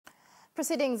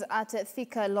Proceedings at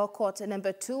Thika Law Court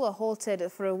number 2 were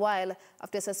halted for a while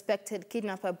after a suspected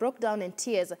kidnapper broke down in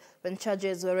tears when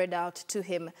charges were read out to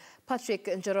him. Patrick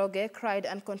Njoroge cried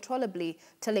uncontrollably,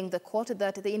 telling the court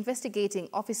that the investigating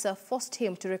officer forced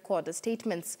him to record the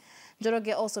statements.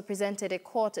 Njoroge also presented to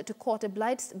court a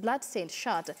bloodstained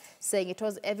shirt, saying it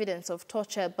was evidence of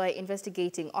torture by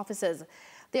investigating officers.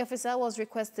 The officer was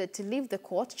requested to leave the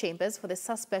court chambers for the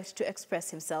suspect to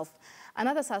express himself.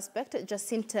 Another suspect,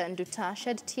 Jacinta Nduta,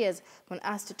 shed tears when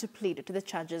asked to plead to the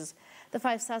charges. The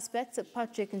 5 suspects,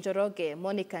 Patrick Njoroge,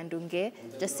 Monicah Ndunge,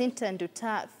 Jacinta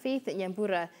Nduta, Faith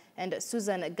Nyambura, and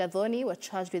Susan Gathoni were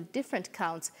charged with different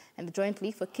counts and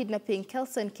jointly for kidnapping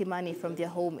Kelson Kimani from their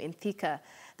home in Thika.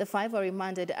 The 5 were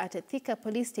remanded at Thika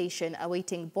police station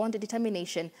awaiting bond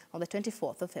determination on the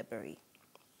 24th of February.